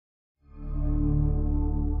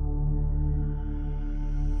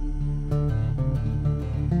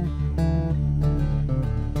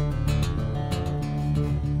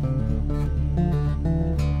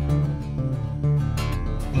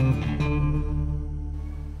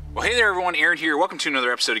Well, hey there everyone, Aaron here. Welcome to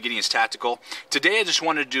another episode of Gideon's Tactical. Today I just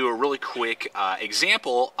wanted to do a really quick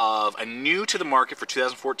example of a new to the market for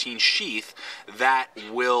 2014 sheath that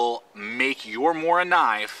will make your Mora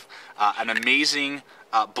knife an amazing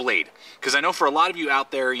blade. Because I know for a lot of you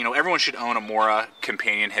out there, you know, everyone should own a Mora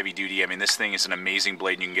Companion heavy duty. I mean, this thing is an amazing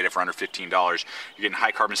blade and you can get it for under $15. You're getting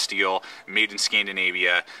high carbon steel, made in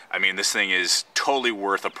Scandinavia. I mean, this thing is totally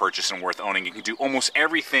worth a purchase and worth owning. You can do almost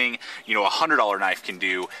everything, you know, a $100 knife can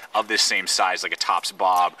do of this same size, like a Tops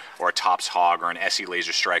Bob or a Tops Hog or an SE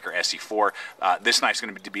Laser Strike or SE4. This knife's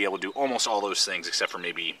going to be able to do almost all those things except for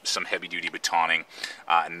maybe some heavy duty batoning,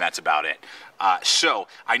 and that's about it. So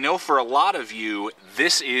I know for a lot of you,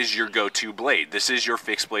 this is your go-to blade. This is your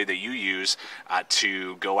fixed blade that you use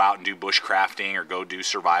to go out and do bushcrafting or go do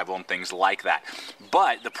survival and things like that.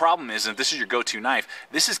 But the problem is, if this is your go-to knife,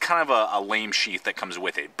 this is kind of a lame sheath that comes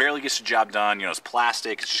with it. It barely gets the job done. You know, it's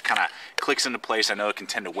plastic. It just kind of clicks into place. I know it can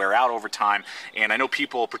tend to wear out over time. And I know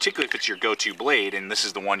people, particularly if it's your go-to blade, and this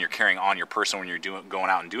is the one you're carrying on your person when you're going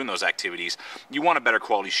out and doing those activities, you want a better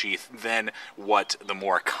quality sheath than what the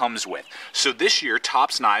Mora comes with. So this year,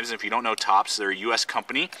 Tops Knives, if you don't know Tops, they're a U.S.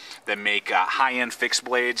 company that make high-end fixed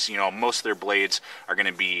blades. You know, most of their blades are going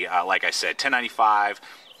to be, like I said, 1095.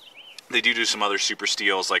 They do some other super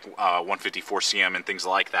steels like 154 cm and things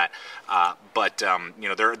like that, but you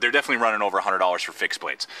know, they're definitely running over $100 for fixed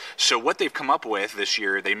blades. So what they've come up with this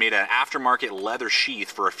year, they made an aftermarket leather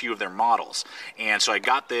sheath for a few of their models. And so I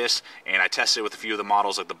got this and I tested it with a few of the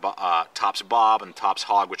models like the Tops Bob and Tops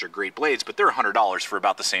Hog, which are great blades, but they're $100 for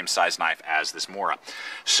about the same size knife as this Mora.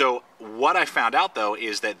 So what I found out though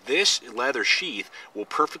is that this leather sheath will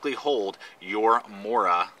perfectly hold your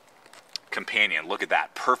Mora Companion. Look at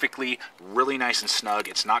that, perfectly, really nice and snug.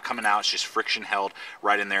 It's not coming out, it's just friction held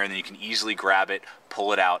right in there, and then you can easily grab it,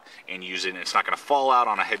 pull it out, and use it, and it's not going to fall out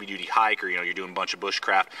on a heavy-duty hike, or you know, you're doing a bunch of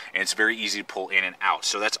bushcraft, and it's very easy to pull in and out.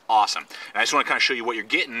 So that's awesome. And I just want to kind of show you what you're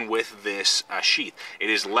getting with this sheath. It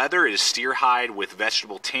is leather, it is steer hide with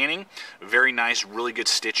vegetable tanning, very nice, really good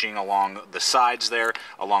stitching along the sides there,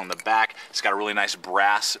 along the back. It's got a really nice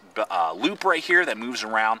brass loop right here that moves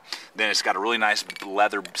around. Then it's got a really nice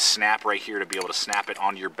leather snap right here to be able to snap it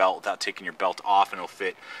onto your belt without taking your belt off, and it'll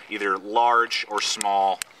fit either large or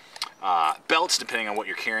small belts depending on what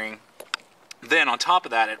you're carrying. Then on top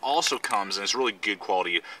of that, it also comes, and it's really good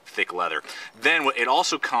quality thick leather, then it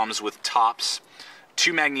also comes with Tops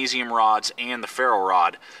 2 magnesium rods and the ferro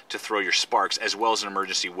rod to throw your sparks, as well as an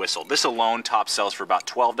emergency whistle. This alone Tops sells for about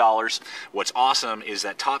 $12. What's awesome is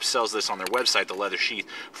that Tops sells this on their website, the leather sheath,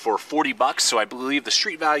 for 40 bucks. So I believe the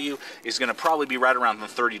street value is going to probably be right around the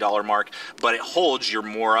 $30 mark, but it holds your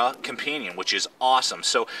Mora Companion, which is awesome.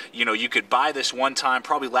 So, you know, you could buy this one time,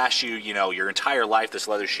 probably last you, you know, your entire life, this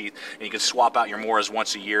leather sheath, and you can swap out your Moras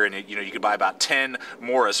once a year, and you know, you could buy about 10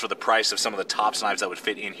 Moras for the price of some of the Tops knives that would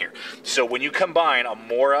fit in here. So when you combine a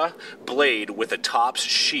Mora blade with a Tops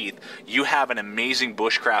sheath, you have an amazing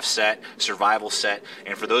bushcraft set, survival set.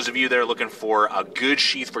 And for those of you that are looking for a good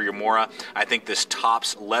sheath for your Mora, I think this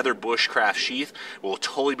Tops leather bushcraft sheath will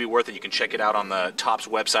totally be worth it. You can check it out on the Tops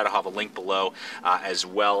website. I'll have a link below, as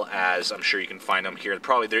well as I'm sure you can find them here.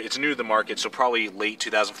 It's new to the market, so probably late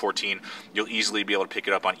 2014 you'll easily be able to pick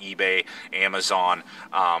it up on eBay, Amazon,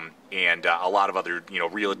 and a lot of other, you know,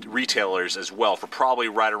 retailers as well, for probably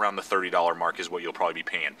right around the $30 mark is what you'll probably be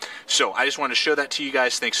paying. So I just wanted to show that to you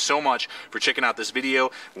guys. Thanks so much for checking out this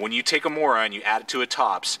video. When you take a Mora and you add it to a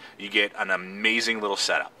Tops, you get an amazing little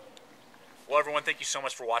setup. Well, everyone, thank you so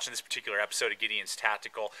much for watching this particular episode of Gideon's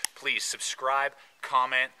Tactical. Please subscribe,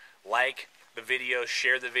 comment, like the videos,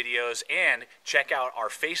 share the videos, and check out our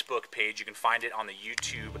Facebook page. You can find it on the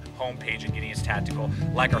YouTube homepage of Gideon's Tactical.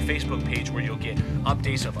 Like our Facebook page, where you'll get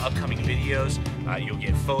updates of upcoming videos, you'll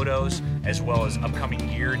get photos, as well as upcoming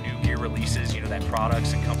gear, new gear releases, you know, that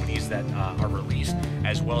products and companies that are released,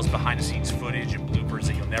 as well as behind the scenes footage and bloopers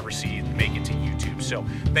that you'll never see make it to YouTube. So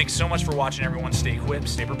thanks so much for watching, everyone. Stay equipped,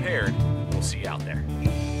 stay prepared. We'll see you out there.